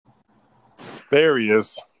There he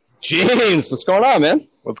is. Jeans, what's going on, man?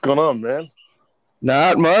 What's going on, man?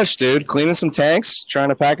 Not much, dude. Cleaning some tanks, trying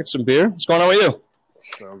to package some beer. What's going on with you?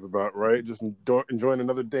 Sounds about right. Just enjoying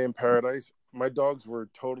another day in paradise. My dogs were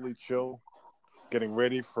totally chill, getting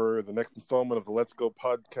ready for the next installment of the Let's Go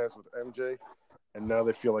podcast with MJ, and now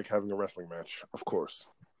they feel like having a wrestling match. Of course.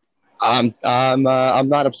 I'm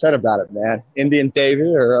not upset about it, man. Indy and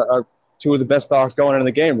Davey are two of the best dogs going in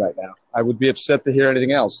the game right now. I would be upset to hear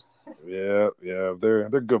anything else. Yeah,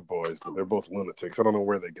 they're good boys, but they're both lunatics. I don't know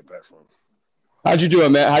where they get that from. How'd you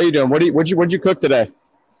doing, man? How you doing? What'd you cook today?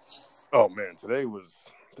 Oh man, today was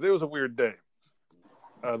a weird day.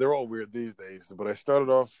 They're all weird these days, but I started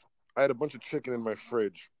off. I had a bunch of chicken in my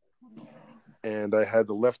fridge, and I had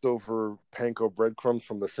the leftover panko breadcrumbs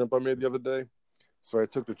from the shrimp I made the other day. So I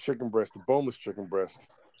took the chicken breast, the boneless chicken breast,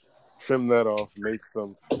 trimmed that off, made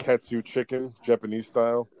some katsu chicken, Japanese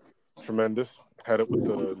style, tremendous. Had it with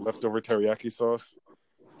the leftover teriyaki sauce,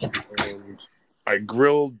 and I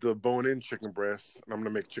grilled the bone-in chicken breast, and I'm gonna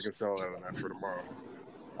make chicken salad out of that for tomorrow.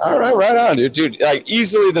 All right, right on, dude. Like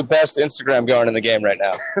easily the best Instagram going in the game right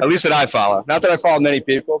now. At least that I follow. Not that I follow many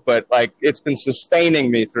people, but like it's been sustaining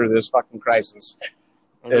me through this fucking crisis.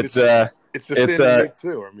 I mean, it's me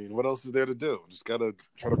too. I mean, what else is there to do? Just gotta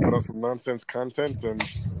try to put out some nonsense content and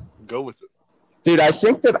go with it. Dude, I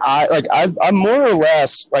think that I'm more or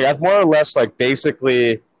less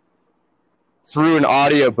basically through an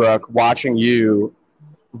audiobook watching you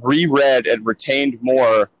reread and retained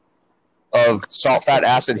more of Salt, Fat,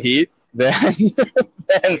 Acid, Heat than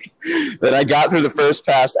I got through the first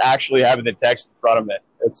pass actually having the text in front of me.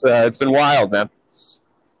 It's been wild, man.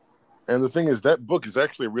 And the thing is, that book is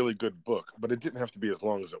actually a really good book, but it didn't have to be as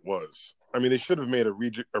long as it was. I mean, they should have made a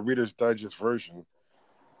Reader's Digest version,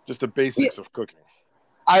 just the basics of cooking.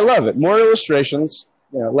 I love it. More illustrations,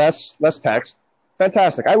 less text.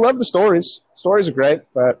 Fantastic. I love the stories. Stories are great,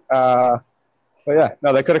 but yeah,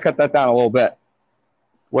 no, they could have cut that down a little bit.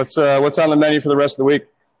 What's on the menu for the rest of the week?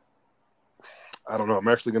 I don't know. I'm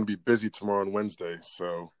actually going to be busy tomorrow and Wednesday,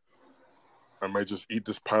 so I might just eat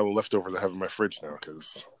this pile of leftovers I have in my fridge now.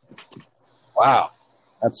 Wow,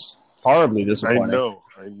 that's horribly disappointing. I know.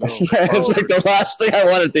 It's like the last thing I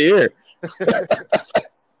wanted to hear.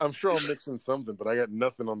 I'm sure I'll mix in something, but I got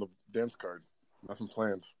nothing on the dance card. Nothing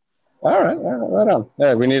planned. All right, right on.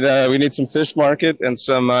 Yeah, we need some fish market and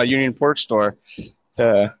some Union Pork Store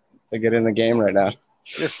to get in the game right now.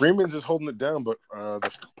 Yeah, Freeman's is holding it down, but the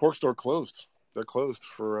pork store closed. They're closed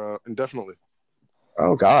for indefinitely.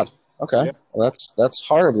 Oh God. Okay. Yeah. Well, that's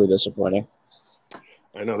horribly disappointing.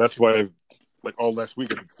 I know. That's why, all last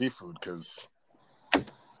week I did seafood because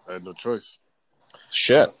I had no choice.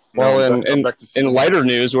 Shit. Well, in lighter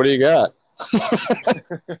news, what do you got?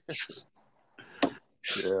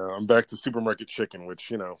 Yeah, I'm back to supermarket chicken,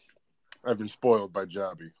 which I've been spoiled by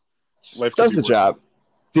Jobby. Life does the job.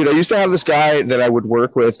 Dude, I used to have this guy that I would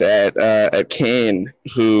work with at Kane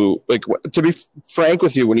who, to be frank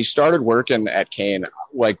with you, when he started working at Kane,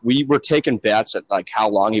 we were taking bets at, how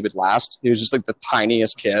long he would last. He was just, the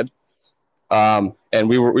tiniest kid. And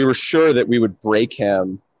we were sure that we would break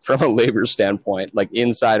him from a labor standpoint,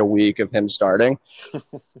 inside a week of him starting.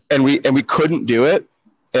 and we couldn't do it.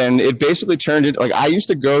 And it basically turned into, I used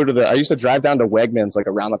to drive down to Wegmans,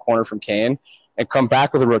 around the corner from Kane, and come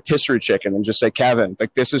back with a rotisserie chicken and just say, Kevin,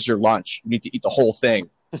 this is your lunch. You need to eat the whole thing.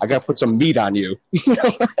 I got to put some meat on you.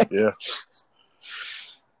 Yeah.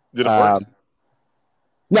 Did it work?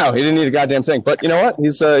 No, he didn't eat a goddamn thing. But you know what?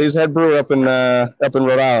 He's head brewer up in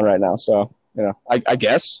Rhode Island right now. So, I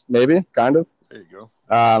guess, maybe, kind of. There you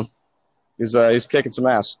go. He's kicking some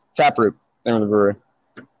ass. Taproot, name of the brewery.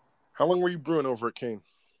 How long were you brewing over at Kane?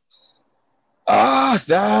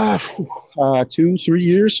 2-3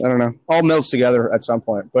 years. I don't know. All melts together at some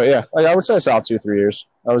point. But yeah, I would say it's all 2-3 years.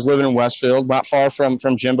 I was living in Westfield, not far from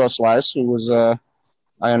Jimbo Slice, who was, I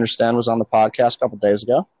understand, was on the podcast a couple days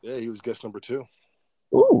ago. Yeah, he was guest number 2.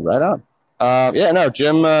 Ooh, right on.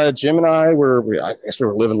 Jim and I I guess we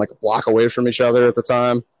were living a block away from each other at the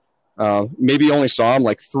time. Maybe only saw him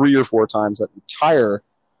 3 or 4 times that entire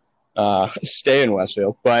stay in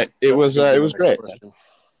Westfield, but it was great.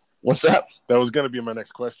 What's that? That was going to be my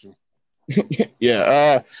next question.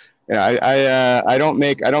 Yeah. I don't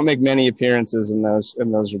make many appearances in those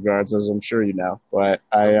regards, as I'm sure you know, but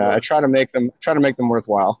I try to make them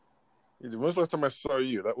worthwhile. When was the last time I saw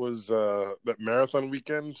you? That was that marathon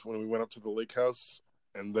weekend when we went up to the lake house,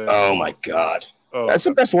 and then. Oh my God! That's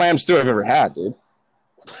the best lamb stew I've ever had, dude.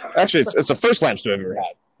 Actually, it's the first lamb stew I've ever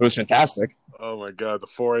had. It was fantastic. Oh my God, the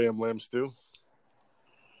 4 a.m. lamb stew.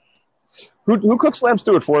 Who cooks lamb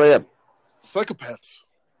stew at 4 a.m.? Psychopaths.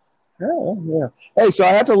 Yeah. Hey, so I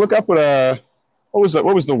had to look up what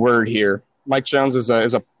what was the word here? Mike Jones is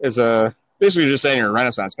a basically just saying you're a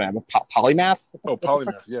Renaissance man. But polymath? Oh,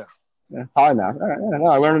 polymath, yeah. Yeah, polymath. All right, yeah,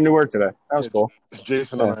 no, I learned a new word today. That was cool.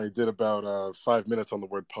 Jason and I did about 5 minutes on the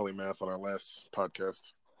word polymath on our last podcast.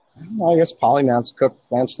 Well, I guess polymaths cook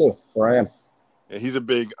lamb stew. Where I am. Yeah, he's a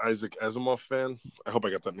big Isaac Asimov fan. I hope I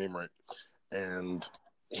got that name right. And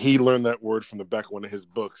he learned that word from the back of one of his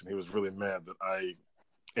books, and he was really mad that I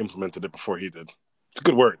implemented it before he did. It's a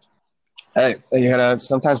good word. Hey, you gotta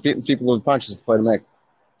sometimes beat people with punches to play to make.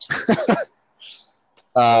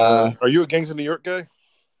 Are you a Gangs of New York guy?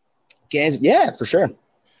 Gangs, yeah, for sure.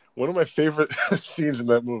 One of my favorite scenes in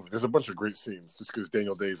that movie. There's a bunch of great scenes, just because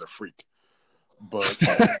Daniel Day is a freak. But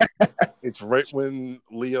it's right when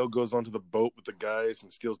Leo goes onto the boat with the guys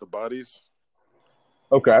and steals the bodies.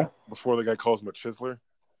 Okay. Before the guy calls him a chiseler.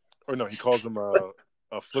 Or no, he calls him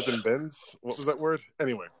a flippin' Benz. What was that word?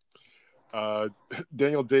 Anyway.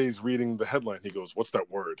 Daniel Day's reading the headline. He goes, "What's that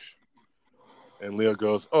word?" And Leo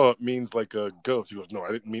goes, "Oh, it means like a ghost." He goes, "No,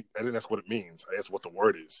 I didn't ask what it means. I asked what the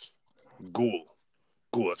word is. Ghoul.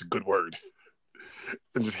 Ghoul, that's a good word."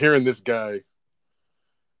 And just hearing this guy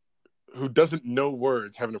who doesn't know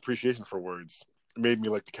words have an appreciation for words made me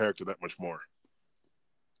like the character that much more.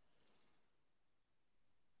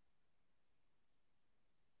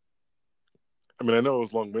 I mean, I know it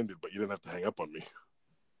was long-winded, but you didn't have to hang up on me.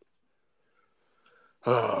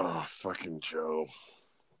 Oh, fucking Joe.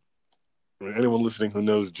 I mean, anyone listening who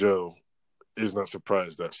knows Joe is not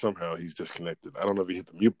surprised that somehow he's disconnected. I don't know if he hit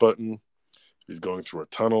the mute button, if he's going through a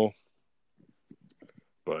tunnel,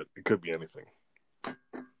 but it could be anything.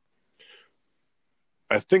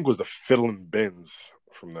 I think it was the Fiddlin' Benz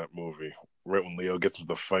from that movie, right when Leo gets into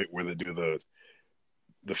the fight where they do the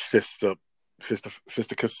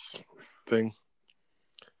fisticus thing.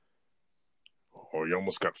 Or you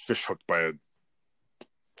almost got fish hooked by a...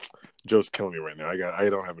 Joe's killing me right now. I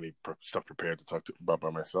don't have any stuff prepared to talk about by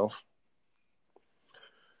myself.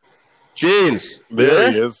 Jeez.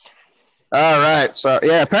 There he is. All right. So,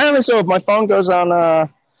 yeah, apparently so if my phone goes on...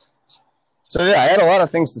 So, yeah, I had a lot of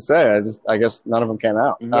things to say. I guess none of them came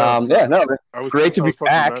out. I was great to be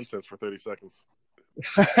back. Nonsense for 30 seconds.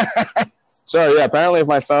 So, yeah, apparently if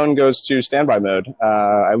my phone goes to standby mode,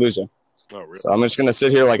 I lose you. Oh, really? So I'm just going to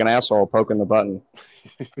sit here like an asshole poking the button.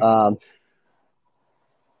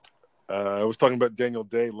 I was talking about Daniel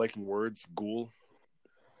Day liking words, ghoul.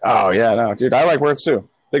 Oh, yeah, no, dude, I like words too.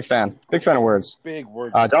 Big fan of words. Big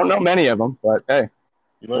word. Don't know many of them, but hey,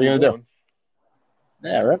 what are you going to do?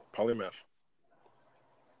 Yeah, right. Polymath.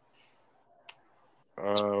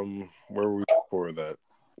 Where were we before that?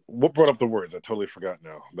 What brought up the words? I totally forgot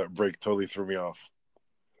now. That break totally threw me off.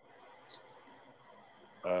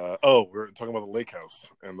 We're talking about the lake house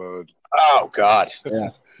and the... Oh, God, yeah.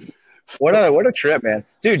 What a trip, man.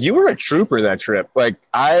 Dude, you were a trooper that trip. Like,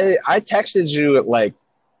 I texted you at, like,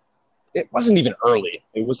 it wasn't even early.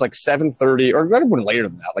 It was, like, 7:30, or even later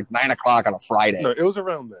than that, like 9 o'clock on a Friday. No, it was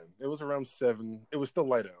around then. It was around 7. It was still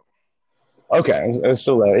light out. Okay, it was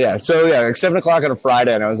still there. Yeah, so, yeah, like 7 o'clock on a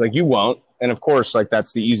Friday, and I was like, you won't. And, of course, like,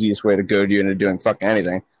 that's the easiest way to goad you into doing fucking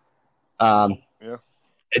anything. Yeah.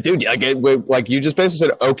 Dude, like you just basically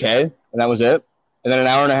said, okay, and that was it. And then an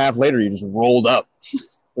hour and a half later, you just rolled up. It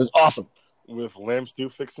was awesome. With lamb stew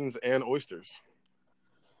fixins and oysters.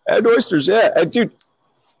 And oysters, yeah. And dude,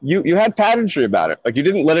 you had pageantry about it. Like, you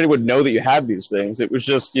didn't let anyone know that you had these things. It was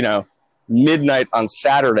just, midnight on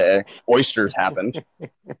Saturday, oysters happened.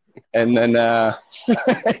 And then and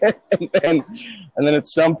then at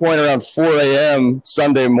some point around 4 a.m.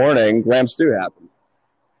 Sunday morning, lamb stew happened.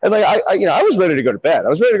 And like I was ready to go to bed. I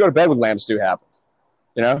was ready to go to bed when lamb stew happened.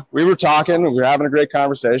 We were talking, we were having a great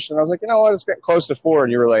conversation. I was like, you know what, it's getting close to 4,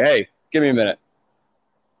 and you were like, hey, give me a minute.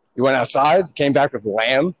 You went outside, came back with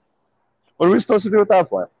lamb. What are we supposed to do at that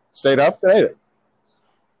point? Stayed up and ate it.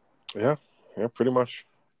 Yeah, pretty much.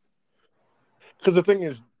 Because the thing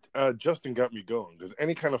is, Justin got me going. Because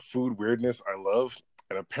any kind of food weirdness I love,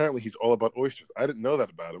 and apparently he's all about oysters. I didn't know that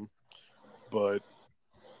about him, but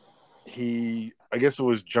I guess it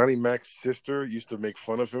was Johnny Mac's sister used to make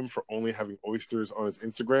fun of him for only having oysters on his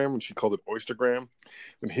Instagram, and she called it Oystergram.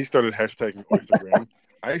 And he started hashtagging Oystergram.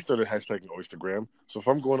 I started hashtagging Oystergram. So if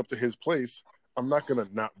I'm going up to his place, I'm not gonna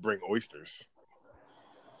not bring oysters.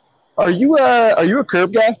 Are you a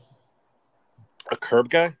curb guy? A curb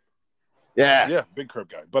guy? Yeah, big curb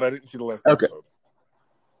guy. But I didn't see the last episode.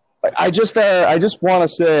 I just want to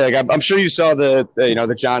say, like, I'm sure you saw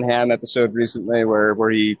the John Hamm episode recently where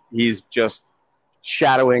he's just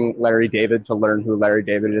shadowing Larry David to learn who Larry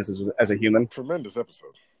David is as a human. Tremendous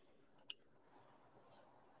episode.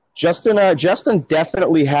 Justin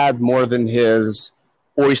definitely had more than his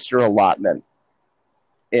oyster allotment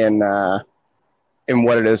in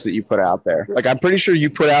what it is that you put out there. Like, I'm pretty sure you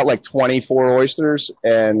put out like 24 oysters,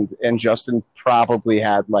 and Justin probably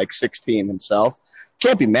had like 16 himself.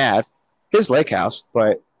 Can't be mad. His lake house,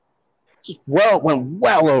 but just went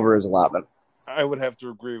well over his allotment. I would have to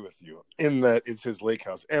agree with you in that it's his lake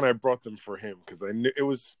house, and I brought them for him because I knew it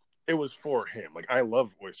was for him. Like, I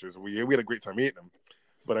love oysters. We had a great time eating them,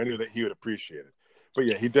 but I knew that he would appreciate it. But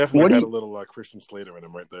yeah, he definitely had a little Christian Slater in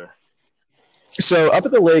him right there. So up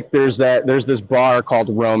at the lake, there's this bar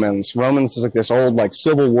called Romans. Romans is like this old like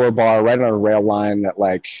Civil War bar right on a rail line that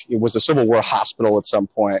like it was a Civil War hospital at some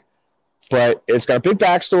point. But it's got a big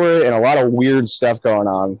backstory and a lot of weird stuff going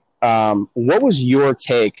on. What was your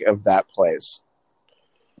take of that place?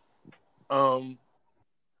 That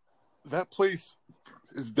place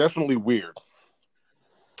is definitely weird,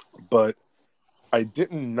 but I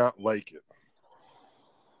did not like it.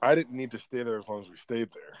 I didn't need to stay there as long as we stayed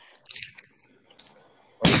there.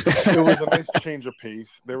 It was a nice change of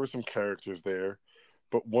pace. There were some characters there,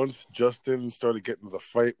 but once Justin started getting the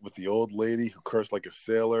fight with the old lady who cursed like a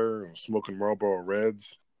sailor and was smoking Marlboro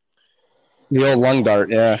Reds, the old lung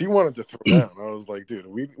dart, yeah, she wanted to throw down. I was like, dude,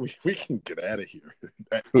 we can get out of here.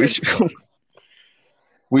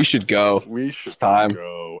 We should go. It's time.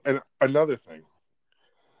 Go. And another thing,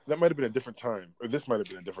 that might have been a different time, or this might have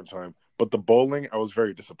been a different time, but the bowling, I was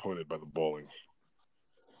very disappointed by the bowling.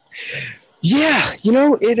 Yeah,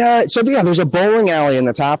 it. So yeah, there's a bowling alley in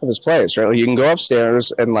the top of this place, right? You can go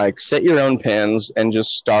upstairs and like set your own pins and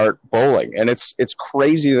just start bowling, and it's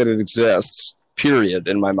crazy that it exists. Period,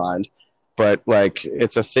 in my mind, but like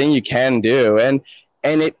it's a thing you can do, and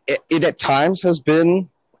it at times has been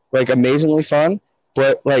like amazingly fun,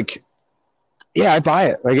 but like. Yeah, I buy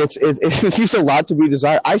it. Like it leaves a lot to be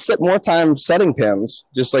desired. I set more time setting pins,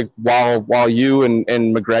 just like while you and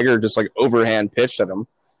McGregor just like overhand pitched at them.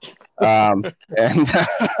 And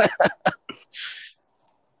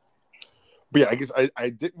but yeah, I guess I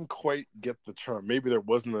didn't quite get the charm. Maybe there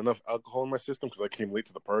wasn't enough alcohol in my system because I came late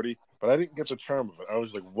to the party, but I didn't get the charm of it. I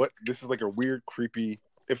was like, what? This is like a weird, creepy,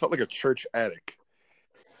 it felt like a church attic.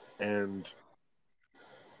 And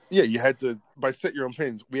yeah, you had to, by set your own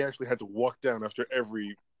pins, we actually had to walk down after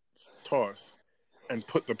every toss and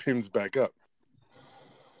put the pins back up.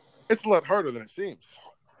 It's a lot harder than it seems.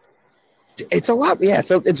 It's a lot, yeah.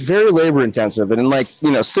 It's very labor intensive, and in like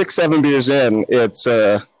 6-7 beers in, it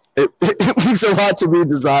leaves a lot to be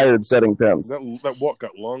desired setting pins. That walk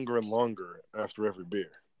got longer and longer after every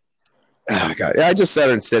beer. Oh god, yeah, I just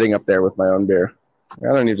started sitting up there with my own beer.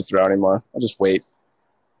 I don't need to throw anymore. I'll just wait,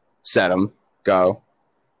 set them, go.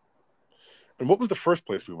 And what was the first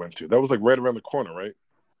place we went to? That was like right around the corner, right?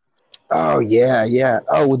 Oh yeah.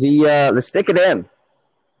 Oh, the Stick It In.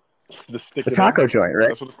 The taco joint, right?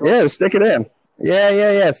 That's what it's called? Yeah, the Stick It In.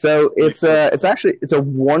 Yeah. So it's a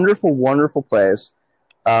wonderful, wonderful place.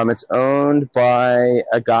 It's owned by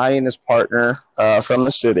a guy and his partner from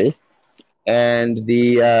the city, and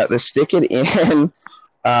the Stick It In,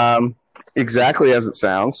 exactly as it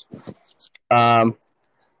sounds,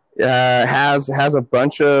 has a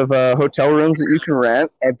bunch of hotel rooms that you can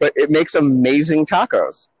rent, but it makes amazing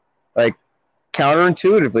tacos. Like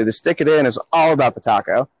counterintuitively, the Stick It In is all about the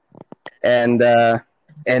taco. And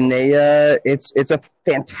it's a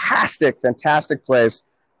fantastic place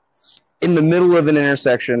in the middle of an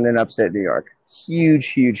intersection in upstate New York.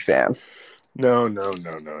 Huge fan. No.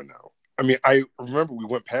 I mean, I remember we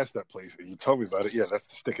went past that place and you told me about it. Yeah, that's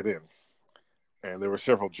the Stick It In. And there were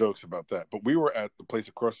several jokes about that. But we were at the place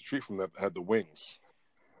across the street from that had the wings.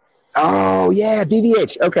 Oh yeah,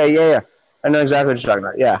 BVH. Okay, yeah. I know exactly what you're talking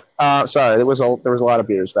about. Yeah. Sorry, there was a lot of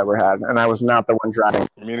beers that were had, and I was not the one driving.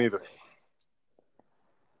 Me neither.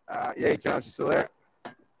 Yeah, Jones, you still there?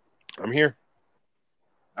 I'm here.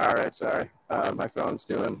 All right, sorry. My phone's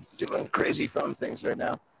doing crazy phone things right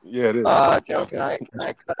now. Yeah, it is. Joe, can I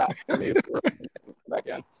cut out from you back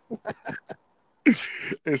in?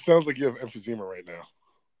 It sounds like you have emphysema right now.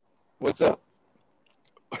 What's up?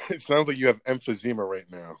 It sounds like you have emphysema right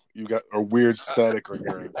now. You got a weird static on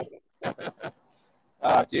your end.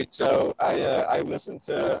 Dude, so I listened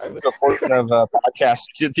to a portion of a podcast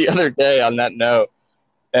you did the other day on that note.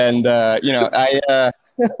 And,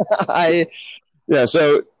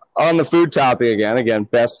 so on the food topic again,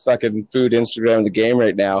 best fucking food Instagram in the game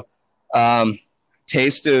right now.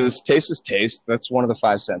 Taste is taste. That's one of the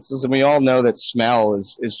 5 senses. And we all know that smell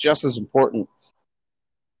is just as important.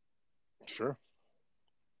 Sure.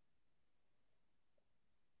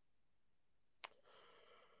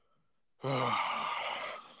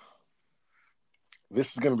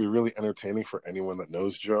 This is going to be really entertaining for anyone that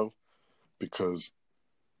knows Joe, because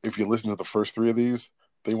if you listen to the first 3 of these,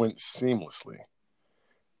 they went seamlessly.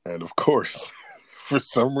 And of course, for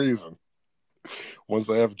some reason, once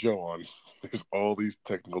I have Joe on, there's all these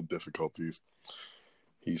technical difficulties.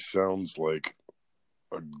 He sounds like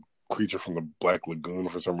a creature from the Black Lagoon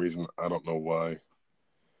for some reason. I don't know why.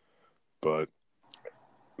 But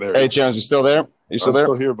there. Hey, Jones, you still there? You still I'm there?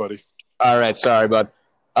 still here, buddy. All right, sorry, bud.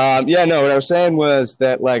 Yeah, no, what I was saying was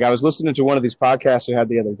that, like, I was listening to one of these podcasts you had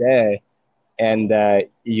the other day, and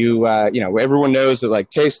you know, everyone knows that,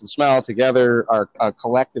 like, taste and smell together are a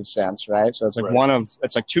collective sense, right? So it's like Right.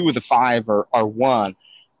 it's like two of the five are one.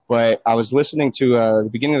 But I was listening to the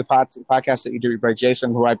beginning of the podcast that you did with Brett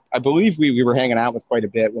Jason, who I believe we were hanging out with quite a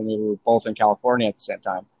bit when we were both in California at the same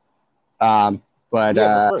time. But Yeah,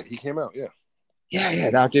 that's right. He came out, yeah. yeah,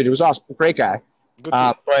 no, dude, it was awesome. Great guy. Good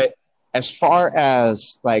dude. But as far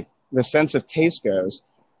as like the sense of taste goes,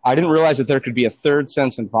 I didn't realize that there could be a third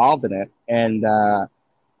sense involved in it. And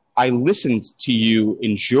I listened to you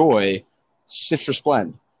enjoy Citrus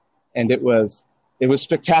Blend, and it was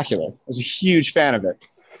spectacular. I was a huge fan of it.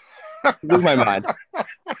 It blew my mind.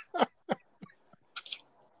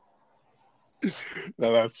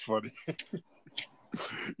 Now that's funny.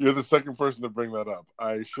 You're the second person to bring that up.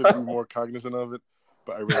 I should be more cognizant of it,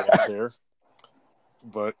 but I really don't care.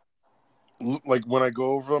 But like when I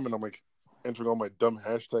go over them and I'm like entering all my dumb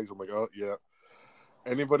hashtags, I'm like, oh yeah.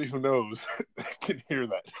 Anybody who knows can hear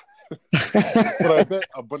that. But I bet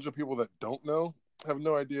a bunch of people that don't know have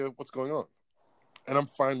no idea what's going on. And I'm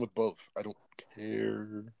fine with both. I don't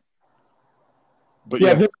care. But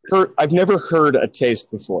yeah, I've never heard a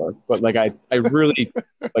taste before, but like I really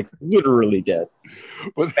like literally did.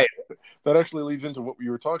 But that actually leads into what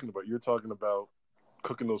you were talking about. You were talking about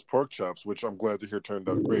cooking those pork chops, which I'm glad to hear turned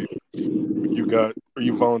out great.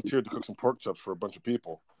 You volunteered to cook some pork chops for a bunch of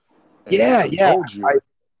people. And I told you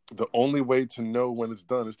the only way to know when it's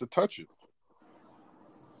done is to touch it.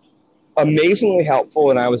 Amazingly helpful,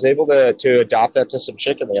 and I was able to adopt that to some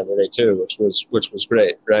chicken the other day too, which was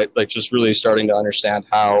great, right? Like just really starting to understand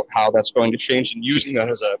how that's going to change and using that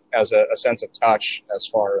as a sense of touch as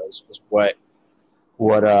far as what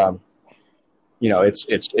you know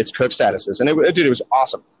its cook status is. And it was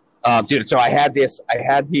awesome. Dude, so I had these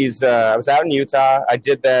I was out in Utah. I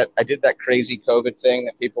did that crazy COVID thing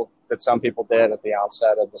that some people did at the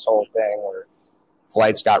outset of this whole thing where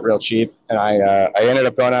flights got real cheap, and I ended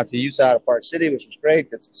up going out to Utah to Park City, which was great.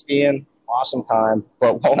 Did some skiing, awesome time.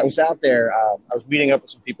 But while I was out there, I was meeting up with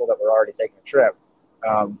some people that were already taking a trip.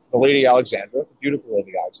 The lady Alexandra, the beautiful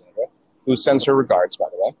lady Alexandra, who sends her regards, by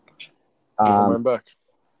the way. Give her mine back.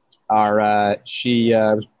 She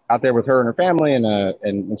was out there with her and her family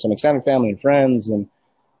and some extended family and friends, and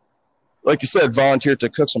like you said, volunteered to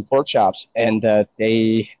cook some pork chops. And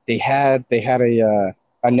they had a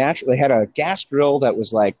gas grill that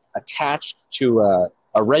was like attached to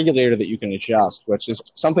a regulator that you can adjust, which is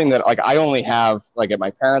something that like I only have like at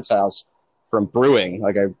my parents' house from brewing.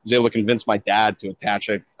 Like I was able to convince my dad to attach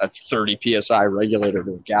a 30 psi regulator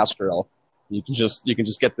to a gas grill. You can just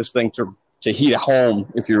get this thing to heat at home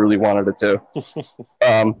if you really wanted it to.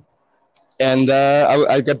 I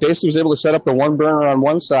basically was able to set up the one burner on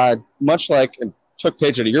one side, much like it took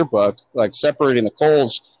page out of your book, like separating the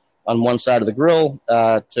coals on one side of the grill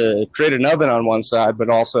to create an oven on one side, but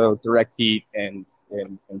also direct heat and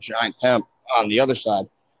giant temp on the other side.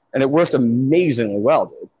 And it worked amazingly well,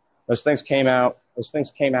 dude. Those things came out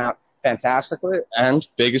fantastically. And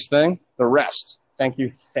biggest thing, the rest. Thank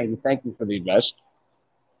you for the advice.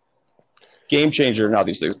 Game changer, and all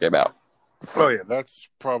these things came out. Oh yeah, that's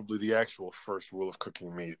probably the actual first rule of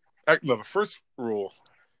cooking meat. No, the first rule,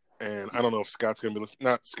 and I don't know if Scott's gonna be listening.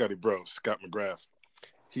 Not Scotty Bro, Scott McGrath.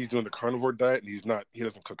 He's doing the carnivore diet, and he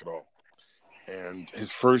doesn't cook at all. And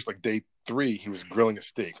his first, like day 3, he was grilling a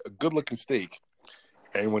steak, a good looking steak.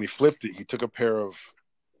 And when he flipped it, he took a pair of,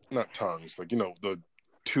 not tongs, like, the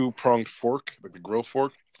 2-pronged fork, like the grill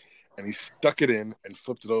fork, and he stuck it in and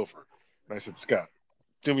flipped it over. And I said, Scott,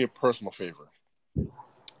 do me a personal favor.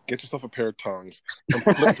 Get yourself a pair of tongs and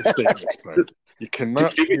flip the steak next time. You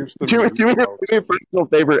cannot pierce the meat. Do me a personal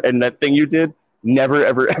favor, and that thing you did, never,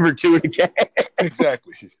 ever, ever do it again.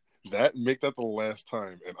 Exactly. Make that the last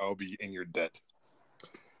time, and I'll be in your debt.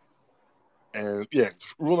 And yeah,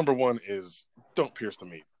 rule number 1 is don't pierce the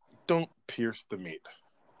meat. Don't pierce the meat.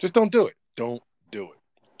 Just don't do it. Don't do it.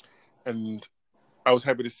 And I was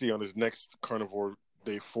happy to see on his next carnivore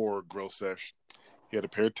day 4 grill sesh, he had a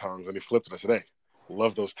pair of tongs, and he flipped it. I said, hey,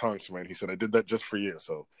 love those tongs, man. He said, I did that just for you.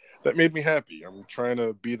 So that made me happy. I'm trying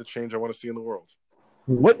to be the change I want to see in the world.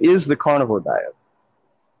 What is the carnivore diet?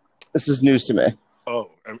 This is news to me.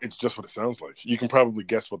 Oh, it's just what it sounds like. You can probably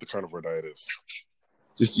guess what the carnivore diet is.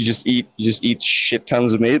 You just eat shit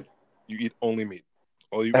tons of meat? You eat only meat.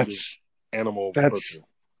 All you eat is animal protein.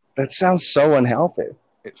 That sounds so unhealthy.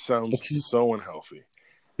 It sounds so unhealthy.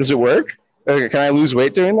 Does it work? Okay, can I lose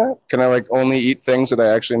weight doing that? Can I like only eat things that I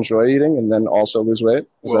actually enjoy eating and then also lose weight?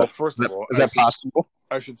 First of all, is that possible?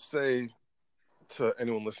 I should say to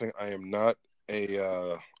anyone listening, I am not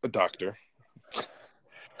a doctor,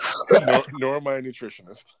 nor am I a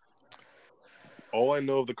nutritionist. All I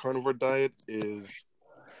know of the carnivore diet is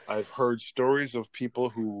I've heard stories of people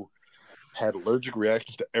who had allergic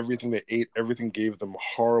reactions to everything they ate. Everything gave them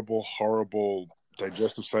horrible, horrible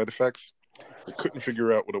digestive side effects. They couldn't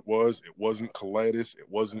figure out what it was. It wasn't colitis. It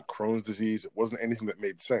wasn't Crohn's disease. It wasn't anything that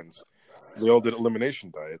made sense. They all did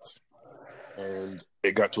elimination diets. And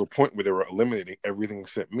it got to a point where they were eliminating everything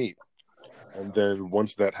except meat. And then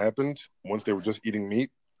once that happened, once they were just eating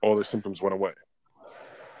meat, all their symptoms went away.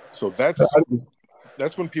 So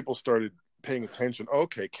that's when people started paying attention.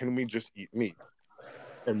 Okay, can we just eat meat?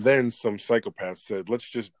 And then some psychopath said, let's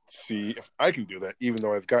just see if I can do that, even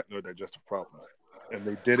though I've got no digestive problems. And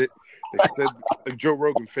they did it. They said, like Joe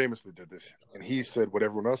Rogan famously did this. And he said what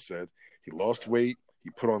everyone else said. He lost weight. He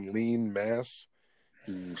put on lean mass.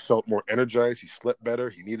 He felt more energized. He slept better.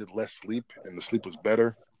 He needed less sleep, and the sleep was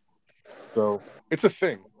better. So it's a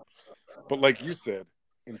thing. But like you said,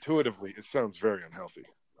 intuitively, it sounds very unhealthy.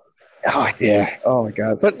 Oh yeah. Oh my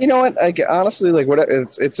god. But you know what? Honestly, like,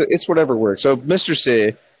 it's whatever works. So Mr.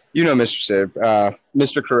 C, you know Mr. C,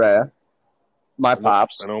 Mr. Correia, my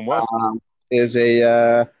pops. I know what. Is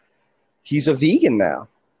he's a vegan now.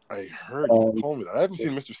 I heard you told me that. I haven't seen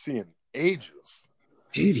Mr. C in ages.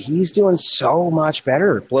 Dude, he's doing so much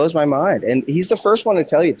better. It blows my mind. And he's the first one to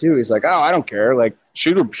tell you too. He's like, oh, I don't care. Like,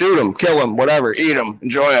 shoot him, kill him, whatever, eat him,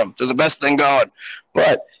 enjoy him. They're the best thing going.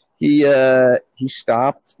 But he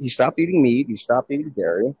stopped eating meat. He stopped eating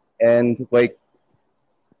dairy, and like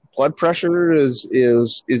blood pressure is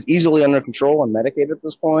easily under control and medicated at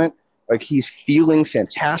this point. Like, he's feeling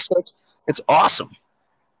fantastic. It's awesome.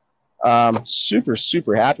 Super,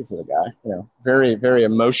 super happy for the guy. You know, very, very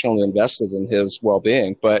emotionally invested in his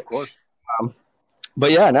well-being. But of course.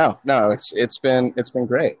 But yeah, no, it's been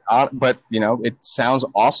great. But you know, it sounds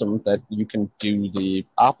awesome that you can do the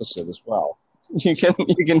opposite as well. You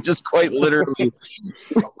can just quite literally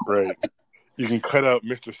right. You can cut out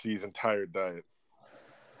Mr. C's entire diet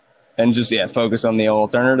and just focus on the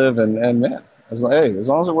alternative and man, as long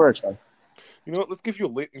as it works, man. You know what? Let's give you a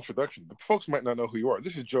late introduction. The folks might not know who you are.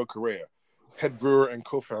 This is Joe Correia, head brewer and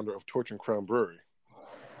co-founder of Torch and Crown Brewery.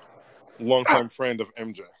 Longtime friend of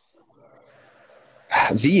MJ.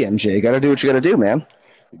 The MJ. Got to do what you got to do, man.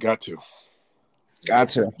 You got to. Got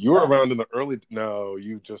to. You were around in the early... No,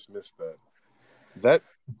 you just missed that. That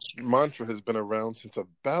mantra has been around since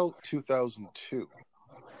about 2002.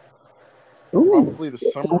 Ooh. Probably the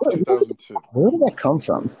summer of 2002. Where did that come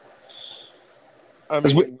from? I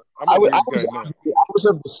mean, I was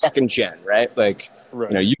of the second gen, right? Like, right.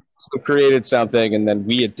 You know, you created something and then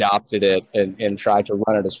we adopted it and tried to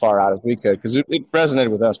run it as far out as we could because it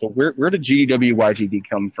resonated with us. But where did GWYGD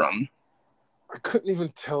come from? I couldn't even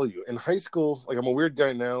tell you. In high school, like, I'm a weird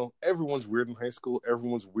guy now. Everyone's weird in high school.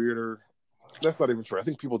 Everyone's weirder. That's not even true. I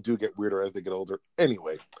think people do get weirder as they get older.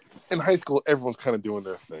 Anyway, in high school, everyone's kind of doing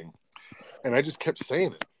their thing. And I just kept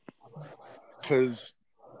saying it. Because,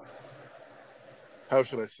 how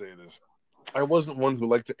should I say this? I wasn't one who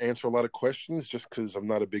liked to answer a lot of questions just because I'm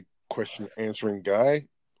not a big question answering guy.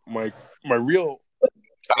 My real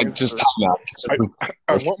answer,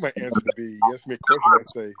 I want my answer to be, you ask me a question, I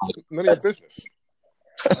say, none of your business.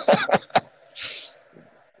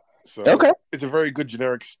 So okay. It's a very good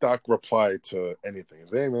generic stock reply to anything.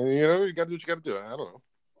 Hey man, you know, you got to do what you got to do. I don't know.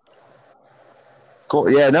 Cool.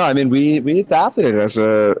 Yeah, no, I mean, we adopted it as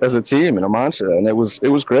a team and a mantra, and it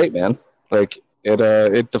was great, man. Like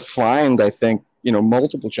it defined, I think, you know,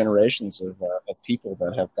 multiple generations of people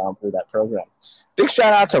that have gone through that program. Big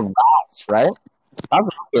shout out to Ralph, right?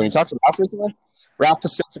 You talked to Ralph recently? Ralph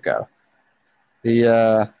Pacifico,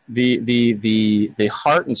 the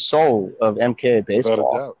heart and soul of MK baseball.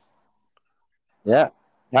 Without a doubt. Yeah.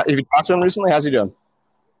 Have you talked to him recently? How's he doing?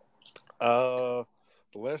 The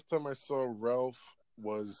last time I saw Ralph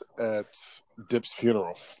was at Dip's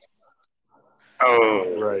funeral.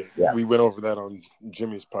 Oh, right. Yeah. We went over that on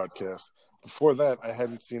Jimmy's podcast. Before that, I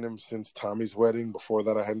hadn't seen him since Tommy's wedding. Before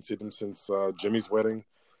that, I hadn't seen him since Jimmy's wedding.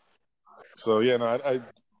 So, yeah, no, I'm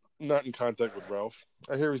not in contact with Ralph.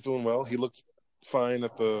 I hear he's doing well. He looked fine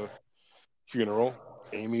at the funeral.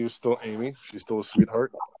 Amy was still Amy. She's still a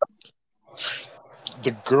sweetheart.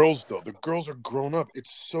 The girls, though, the girls are grown up.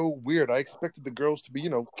 It's so weird. I expected the girls to be, you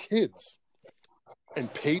know, kids.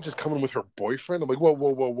 And Paige is coming with her boyfriend. I'm like,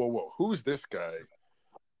 whoa. Who's this guy?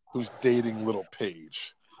 who's dating little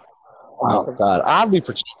Paige. Oh God, oddly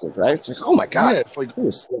protective, right? It's like, oh my God. Yeah, it's like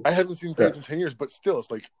I haven't seen Paige in 10 years, but still,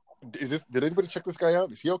 it's like, did anybody check this guy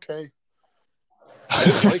out? Is he okay? I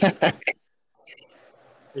didn't like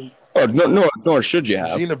it. Oh, no, nor should you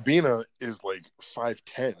have. Gina Bina is like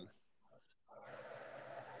 5'10".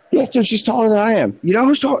 Yeah, dude, she's taller than I am. You know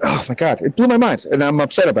who's tall? Oh my God, it blew my mind, and I'm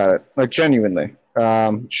upset about it. Like genuinely,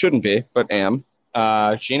 shouldn't be, but am.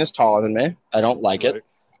 Gina's taller than me. I don't like it.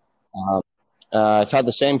 I've had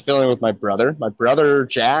the same feeling with my brother. My brother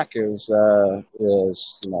Jack is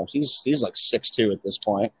he's like 6'2" at this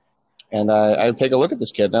point. And I take a look at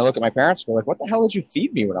this kid, and I look at my parents, and they're like, "What the hell did you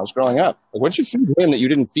feed me when I was growing up? Like, what did you feed him that you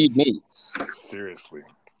didn't feed me?" Seriously,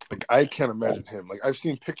 like I can't imagine him. Like I've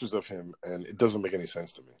seen pictures of him, and it doesn't make any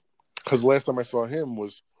sense to me. Because the last time I saw him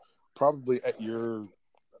was probably at your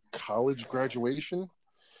college graduation.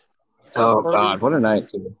 Oh God, what a night,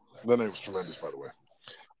 dude! That night was tremendous, by the way.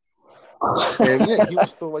 And yeah, he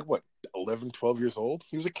was still like what, 11, 12 years old.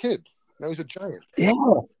 He was a kid. Now he's a giant. Yeah.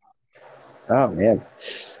 Oh man.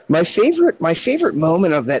 My favorite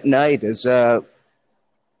moment of that night is Brian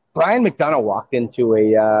McDonough walked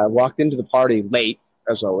into the party late,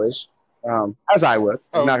 as always, as I would.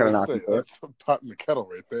 I'm not going to knock him. That's a pot in the kettle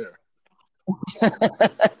right there.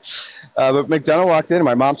 But McDonough walked in, and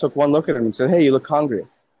my mom took one look at him and said, "Hey, you look hungry.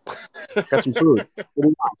 Got some food."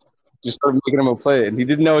 Just started making him a plate, and he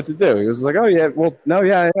didn't know what to do. He was like, "Oh yeah, well, no,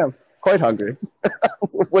 yeah, I am quite hungry.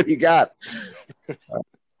 What do you got?"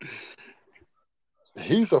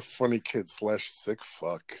 He's a funny kid / sick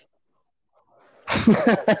fuck.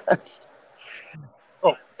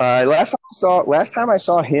 Last time I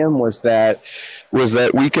saw him was that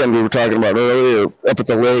weekend we were talking about earlier up at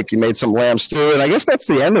the lake. He made some lamb stew, and I guess that's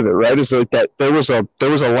the end of it, right? Is that there was a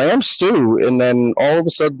lamb stew, and then all of a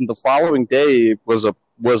sudden the following day was a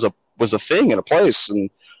thing in a place, and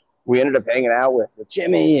we ended up hanging out with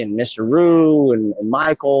Jimmy and Mr. Rue and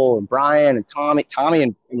Michael and Brian and Tommy. Tommy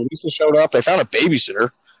and Lisa showed up. They found a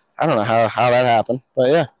babysitter. I don't know how that happened,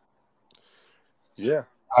 but yeah. Yeah.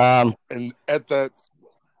 And at that,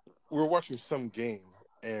 we were watching some game,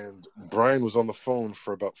 and Brian was on the phone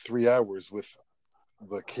for about 3 hours with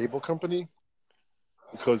the cable company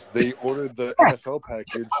because they ordered the NFL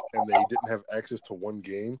package and they didn't have access to one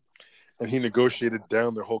game, and he negotiated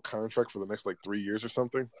down their whole contract for the next 3 years or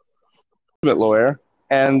something. Lawyer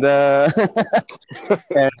and and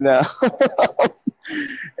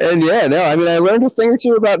yeah, no, I mean, I learned a thing or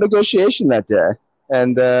two about negotiation that day,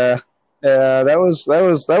 and that was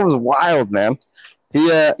wild, man. He,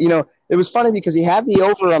 it was funny because he had the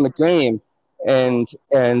over on the game, and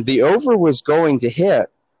the over was going to hit,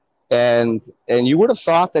 and you would have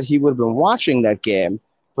thought that he would have been watching that game,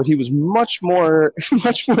 but he was much more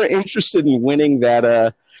interested in winning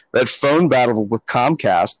that phone battle with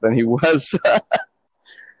Comcast than he was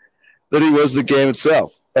the game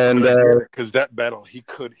itself. And because that battle he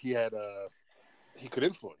could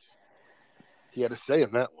influence. He had a say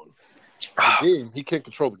in that one. The game, he can't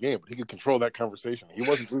control the game, but he could control that conversation. He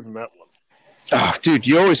wasn't losing that one. Oh, dude,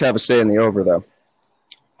 you always have a say in the over, though.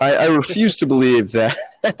 I refuse to believe that.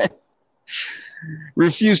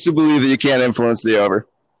 Refuse to believe that you can't influence the over.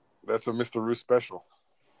 That's a Mr. Roos special.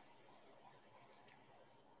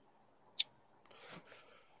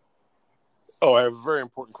 Oh, I have a very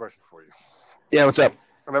important question for you. Yeah, what's up?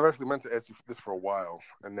 And I've actually meant to ask you this for a while,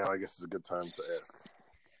 and now I guess it's a good time to ask.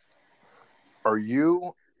 Are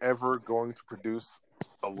you ever going to produce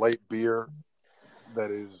a light beer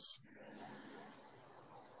that is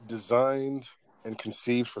designed and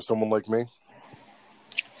conceived for someone like me?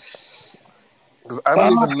 Because I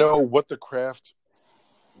don't even know what the craft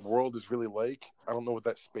world is really like. I don't know what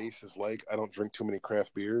that space is like. I don't drink too many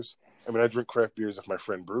craft beers. I mean, I drink craft beers if my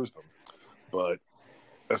friend brews them, but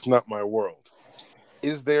that's not my world.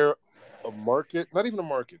 Is there a market, not even a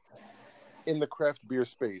market, in the craft beer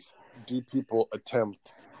space? Do people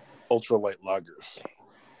attempt ultralight lagers?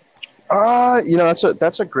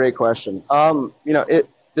 That's a great question. I'm gonna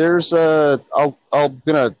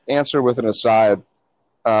answer with an aside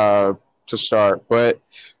to start, but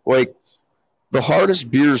like the hardest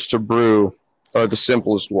beers to brew are the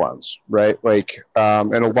simplest ones, right?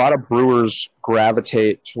 And a lot of brewers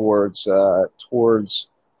gravitate towards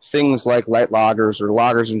things like light lagers or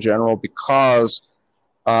lagers in general because,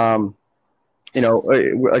 in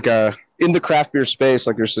the craft beer space,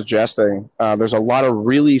 like you're suggesting, there's a lot of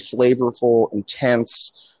really flavorful,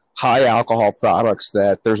 intense, high alcohol products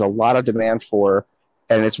that there's a lot of demand for,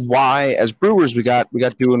 and it's why, as brewers, we got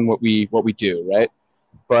doing what we do, right?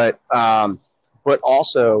 But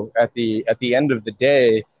also at the end of the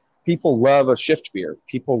day, people love a shift beer.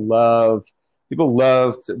 People love people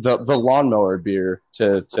love the lawnmower beer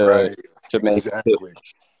Right. to make it. Exactly.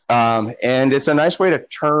 And it's a nice way to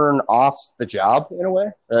turn off the job in a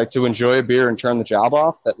way, to enjoy a beer and turn the job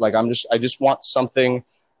off. That like I just want something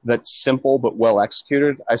that's simple but well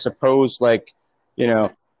executed. I suppose like, you know,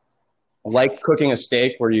 like cooking a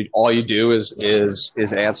steak where you all you do is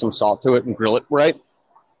add some salt to it and grill it right.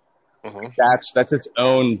 Mm-hmm. That's its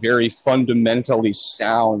own very fundamentally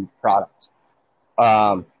sound product.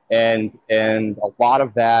 And a lot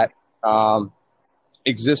of that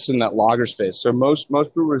exists in that lager space. So most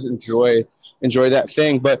brewers enjoy that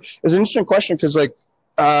thing. But it's an interesting question because like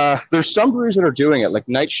there's some breweries that are doing it, like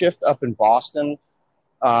Night Shift up in Boston,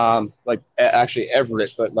 like actually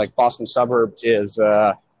Everett, but like Boston suburb is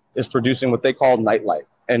producing what they call Nightlight,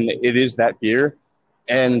 and it is that beer.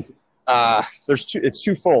 And it's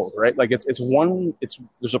twofold, right? Like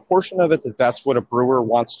there's a portion of it that's what a brewer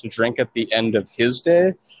wants to drink at the end of his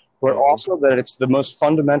day, but Mm-hmm. also that it's the most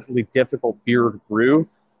fundamentally difficult beer to brew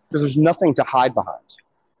because there's nothing to hide behind,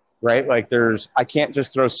 right? Like I can't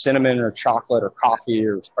just throw cinnamon or chocolate or coffee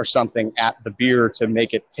or something at the beer to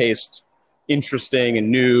make it taste interesting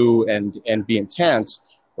and new and be intense.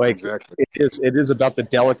 Like Exactly. it is about the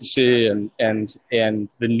delicacy and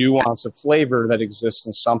the nuance of flavor that exists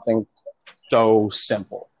in something so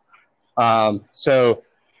simple. So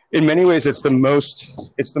in many ways, it's the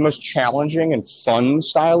most challenging and fun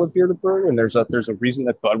style of beer to brew. And there's a reason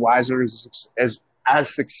that Budweiser is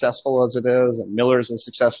as successful as it is, and Miller's as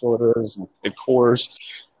successful as it is, and Coors.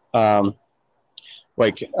 Um,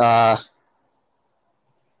 like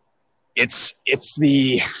it's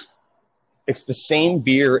the same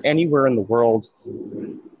beer anywhere in the world,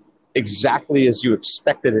 exactly as you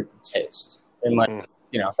expected it to taste. And like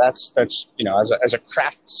that's as a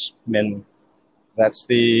craftsman, that's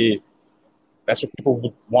what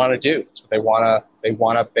people want to do. It's what they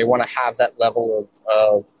want to have that level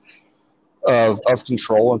of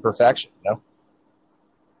control and perfection. You know?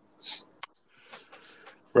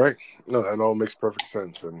 Right. No, that all makes perfect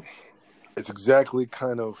sense, and it's exactly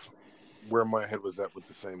kind of where my head was at with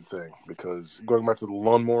the same thing. Because going back to the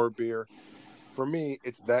lawnmower beer, for me,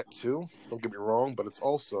 it's that too. Don't get me wrong, but it's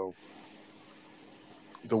also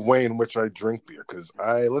the way in which I drink beer. Because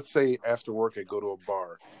let's say after work, I go to a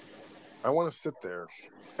bar. I want to sit there,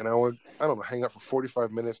 and I don't know, hang out for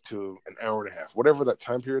 45 minutes to an hour and a half, whatever that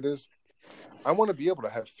time period is. I want to be able to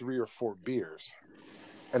have 3 or 4 beers,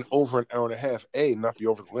 and over an hour and a half, not be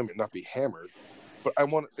over the limit, not be hammered. But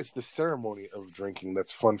it's the ceremony of drinking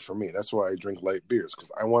that's fun for me. That's why I drink light beers,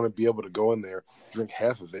 because I want to be able to go in there, drink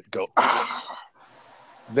half of it, go,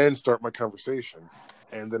 then start my conversation,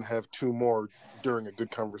 and then have 2 more during a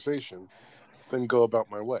good conversation, then go about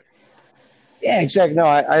my way. Yeah, exactly. No,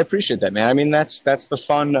 I appreciate that, man. I mean, that's the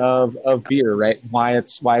fun of beer, right? Why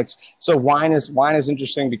it's so wine is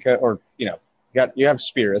interesting because, or you have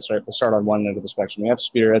spirits, right? We'll start on one end of the spectrum. You have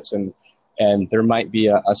spirits, and there might be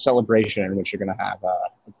a celebration in which you're going to have a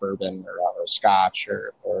bourbon or a scotch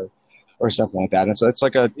or something like that. And so it's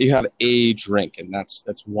like you have a drink, and that's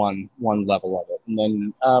one level of it. And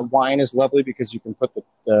then wine is lovely because you can put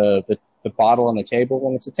the bottle on the table,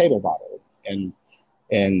 and it's a table bottle, and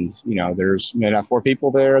there's maybe not 4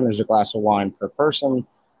 people there, and there's a glass of wine per person.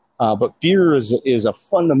 But beer is a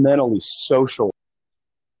fundamentally social.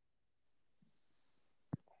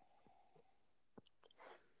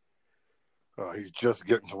 He's just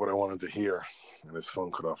getting to what I wanted to hear, and his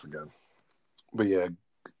phone cut off again. But yeah,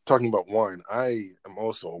 talking about wine, I am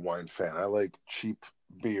also a wine fan. I like cheap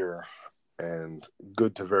beer and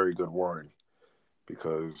good to very good wine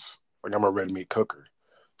because like I'm a red meat cooker.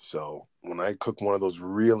 So when I cook one of those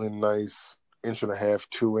really nice 1.5 inch,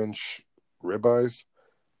 2 inch ribeyes,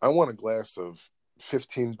 I want a glass of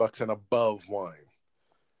 $15 and above wine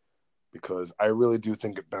because I really do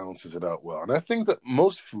think it balances it out well. And I think that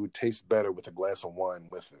most food tastes better with a glass of wine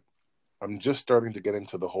with it. I'm just starting to get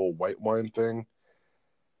into the whole white wine thing,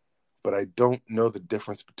 but I don't know the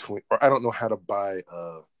difference between, or I don't know how to buy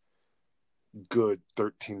a good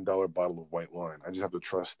 $13 bottle of white wine. I just have to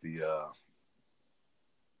trust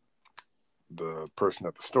the person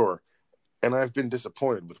at the store, and I've been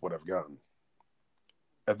disappointed with what I've gotten.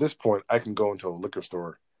 At this point, I can go into a liquor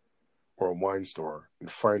store or a wine store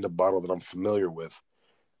and find a bottle that I'm familiar with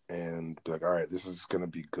and be like, all right, this is going to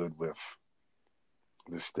be good with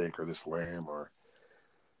this steak or this lamb, or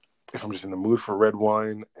if I'm just in the mood for red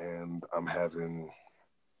wine and I'm having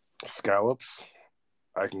scallops,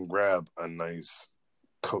 I can grab a nice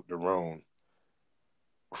Cote de Rhone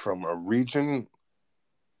from a region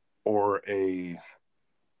or a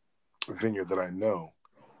vineyard that I know,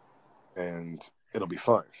 and it'll be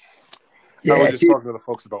fine. I was Yeah, just dude. talking to the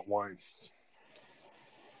folks about wine.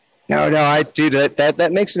 No, I do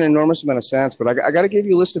that makes an enormous amount of sense. But I got to give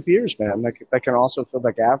you a list of beers, man. That can also fill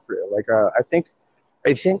that gap for you. Like,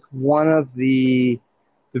 I think one of the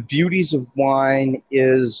beauties of wine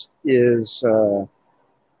is the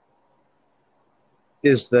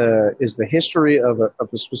history of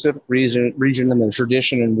a specific region and the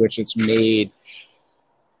tradition in which it's made,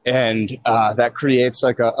 and that creates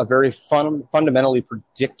like a very fundamentally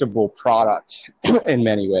predictable product in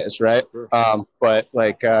many ways, right? Sure. But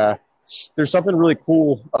like there's something really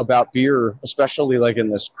cool about beer, especially like in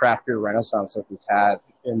this craft beer renaissance that we've had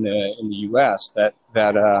in the U.S. that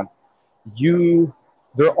you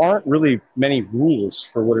there aren't really many rules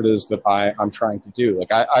for what it is that I'm trying to do. Like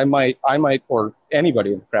I might, or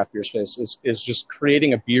anybody in the craft beer space is just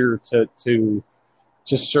creating a beer to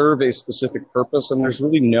serve a specific purpose. And there's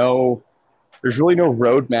really no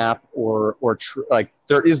roadmap like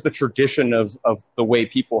there is the tradition of the way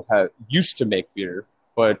people used to make beer,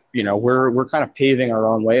 but we're kind of paving our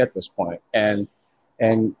own way at this point. And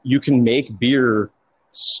you can make beer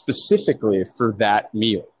specifically for that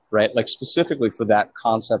meal, right? Like specifically for that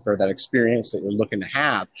concept or that experience that you're looking to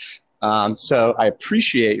have. So I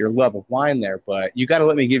appreciate your love of wine there, but you got to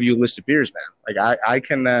let me give you a list of beers, man. Like I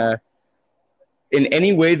can, in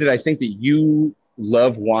any way that I think that you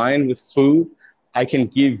love wine with food, I can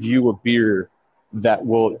give you a beer that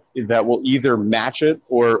will either match it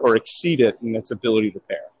or exceed it in its ability to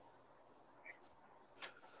pair.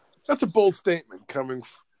 That's a bold statement coming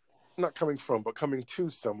coming to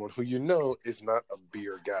someone who is not a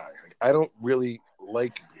beer guy. Like, I don't really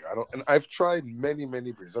like beer. And I've tried many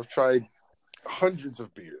beers. I've tried hundreds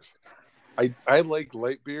of beers. I like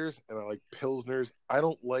light beers and I like pilsners. I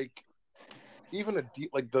don't like even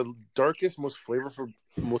like the darkest, most flavorful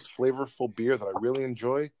beer that I really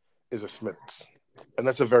enjoy is a Smith's, and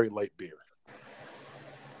that's a very light beer.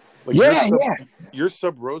 Like your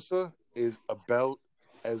Sub Rosa is about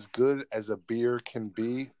as good as a beer can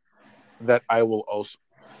be. That I will also,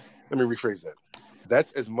 let me rephrase that.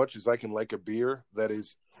 That's as much as I can like a beer that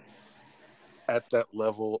is at that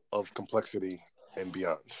level of complexity and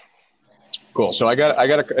beyond. Cool. So I got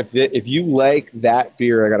if you like that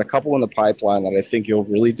beer, I got a couple in the pipeline that I think you'll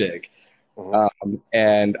really dig. Mm-hmm.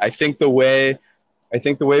 And I think the way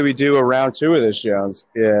we do a round 2 of this, Jones,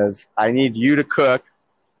 is I need you to cook,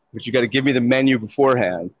 but you got to give me the menu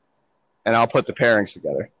beforehand, and I'll put the pairings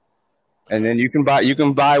together. And then you can buy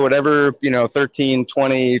whatever, $13,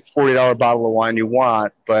 $20, $40 bottle of wine you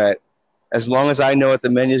want. But as long as I know what the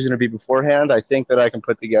menu is going to be beforehand, I think that I can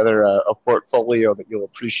put together a portfolio that you'll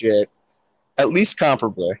appreciate at least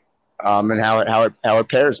comparably, and how it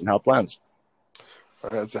pairs and how it blends.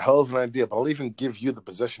 That's a hell of an idea, but I'll even give you the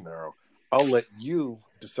possession arrow. I'll let you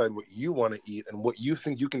decide what you want to eat and what you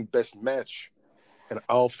think you can best match, and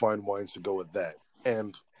I'll find wines to go with that.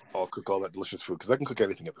 And I'll cook all that delicious food because I can cook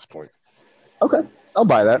anything at this point. Okay, I'll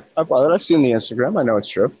buy that. I've seen the Instagram. I know it's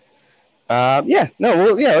true.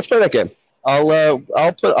 Let's play that game.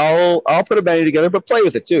 I'll put a menu together, but play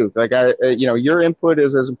with it too. Like your input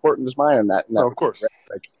is as important as mine in that. Of course. Right?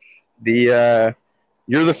 Like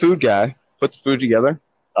you're the food guy. Put the food together.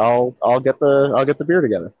 I'll get the beer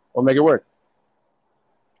together. We'll make it work.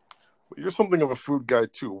 Well, you're something of a food guy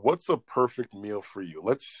too. What's a perfect meal for you?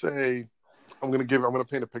 Let's say I'm gonna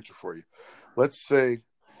paint a picture for you. Let's say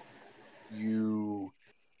you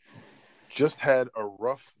just had a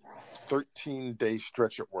rough 13-day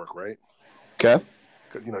stretch at work, right? Okay.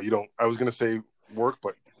 I was going to say work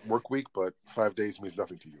week, but 5 days means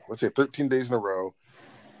nothing to you. Let's say 13 days in a row,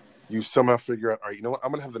 you somehow figure out, all right, you know what?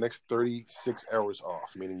 I'm going to have the next 36 hours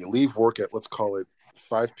off, meaning you leave work at, let's call it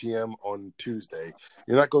 5 p.m. on Tuesday.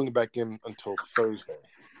 You're not going back in until Thursday.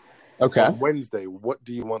 Okay. On Wednesday, what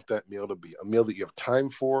do you want that meal to be? A meal that you have time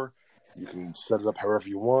for? You can set it up however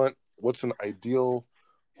you want. What's an ideal,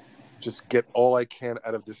 just get all I can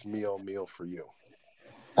out of this meal for you?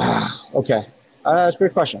 Okay. That's a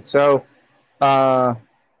great question. So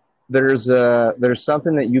there's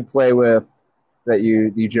something that you play with that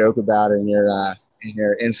you joke about in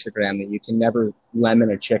your Instagram that you can never lemon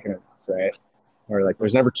a chicken enough, right? Or like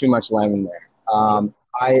there's never too much lemon there. I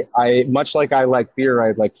much like I like beer,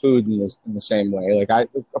 I like food in the same way. Like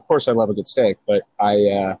of course I love a good steak, but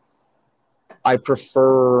I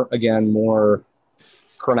prefer, again, more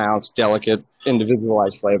pronounced, delicate,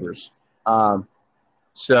 individualized flavors.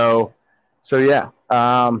 So yeah,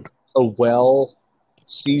 a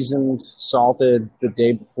well-seasoned, salted the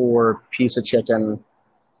day before piece of chicken,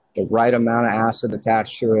 the right amount of acid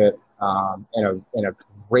attached to it, and a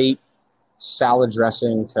great salad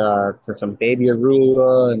dressing to some baby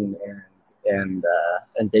arugula and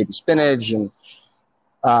baby spinach and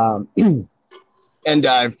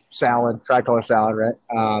endive salad, tricolor salad, right?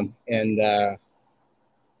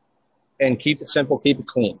 And keep it simple, keep it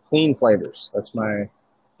clean. Clean flavors. That's my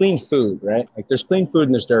clean food, right? Like there's clean food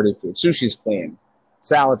and there's dirty food. Sushi's clean,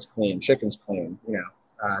 salad's clean, chicken's clean.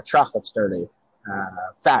 Chocolate's dirty,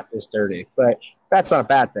 fat is dirty, but that's not a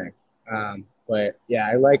bad thing. But yeah,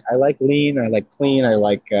 I like lean, I like clean, I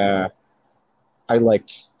like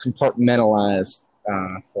compartmentalized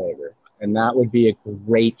flavor, and that would be a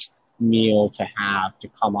great meal to have to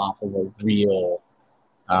come off of a real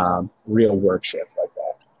work shift like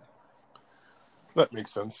that. That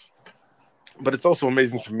makes sense. But it's also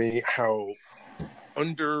amazing to me how I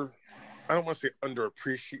don't want to say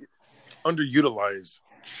underutilized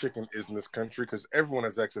chicken is in this country, because everyone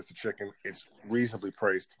has access to chicken. It's reasonably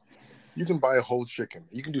priced. You can buy a whole chicken.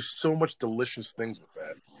 You can do so much delicious things with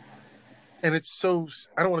that. And I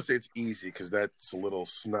don't want to say it's easy because that's a little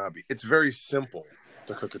snobby. It's very simple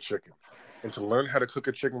to cook a chicken. And to learn how to cook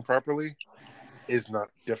a chicken properly is not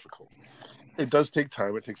difficult. It does take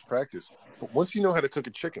time. It takes practice. But once you know how to cook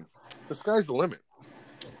a chicken, the sky's the limit.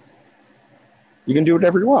 You can do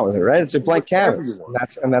whatever you want with it, right? It's a blank canvas.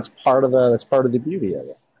 And that's part of the beauty of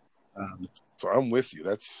it. So I'm with you.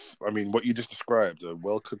 What you just described, a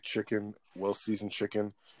well-cooked chicken, well-seasoned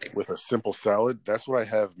chicken with a simple salad, that's what I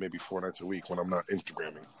have maybe 4 nights a week when I'm not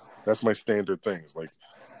Instagramming. That's my standard things, like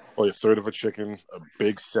a third of a chicken, a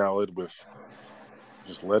big salad with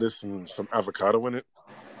just lettuce and some avocado in it.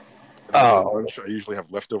 And for lunch, I usually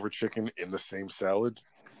have leftover chicken in the same salad,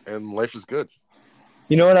 and life is good.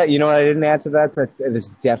 You know what I didn't add to that is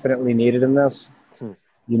definitely needed in this?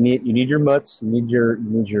 You need your mutts, you need your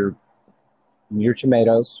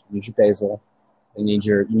tomatoes, you need your basil, you need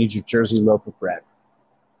your Jersey loaf of bread.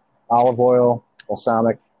 Olive oil,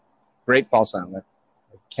 balsamic, great balsamic.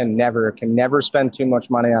 Can never spend too much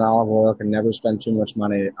money on olive oil, can never spend too much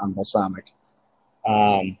money on balsamic.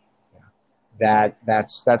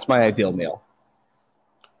 That's my ideal meal.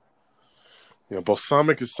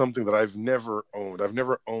 Balsamic is something that I've never owned. I've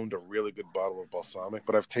never owned a really good bottle of balsamic,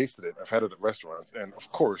 but I've tasted it. I've had it at restaurants. And of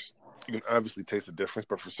course, you can obviously taste the difference,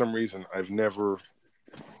 but for some reason, I've never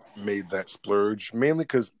made that splurge. Mainly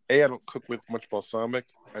because, I don't cook with much balsamic.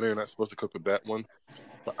 I know you're not supposed to cook with that one,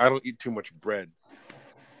 but I don't eat too much bread.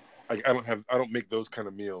 I don't make those kind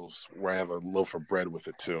of meals where I have a loaf of bread with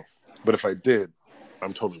it too. But if I did,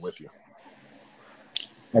 I'm totally with you.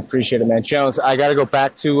 I appreciate it, man. Jones, I got to go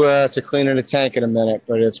back to cleaning the tank in a minute,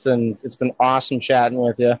 but it's been awesome chatting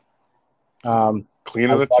with you.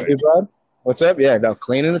 Cleaning the tank. You, bud. What's up? Yeah, no,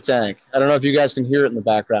 cleaning the tank. I don't know if you guys can hear it in the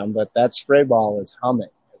background, but that spray ball is humming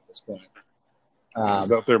at this point.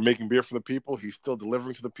 He's out there making beer for the people. He's still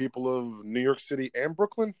delivering to the people of New York City and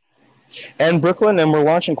Brooklyn. And we're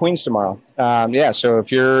launching Queens tomorrow. So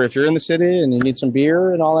if you're in the city and you need some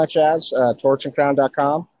beer and all that jazz,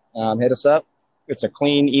 torchandcrown.com. Hit us up. It's a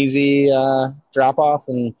clean, easy drop-off,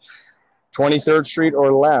 and 23rd Street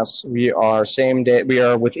or less. We are same day. We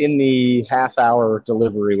are within the half-hour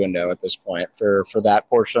delivery window at this point for that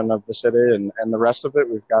portion of the city, and the rest of it,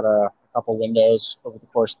 we've got a couple windows over the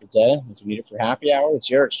course of the day. If you need it for happy hour, it's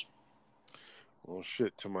yours. Well,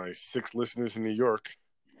 shit, to my 6 listeners in New York,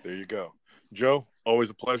 there you go. Joe, always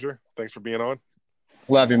a pleasure. Thanks for being on.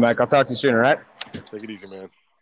 Love you, Mike. I'll talk to you soon, all right? Take it easy, man.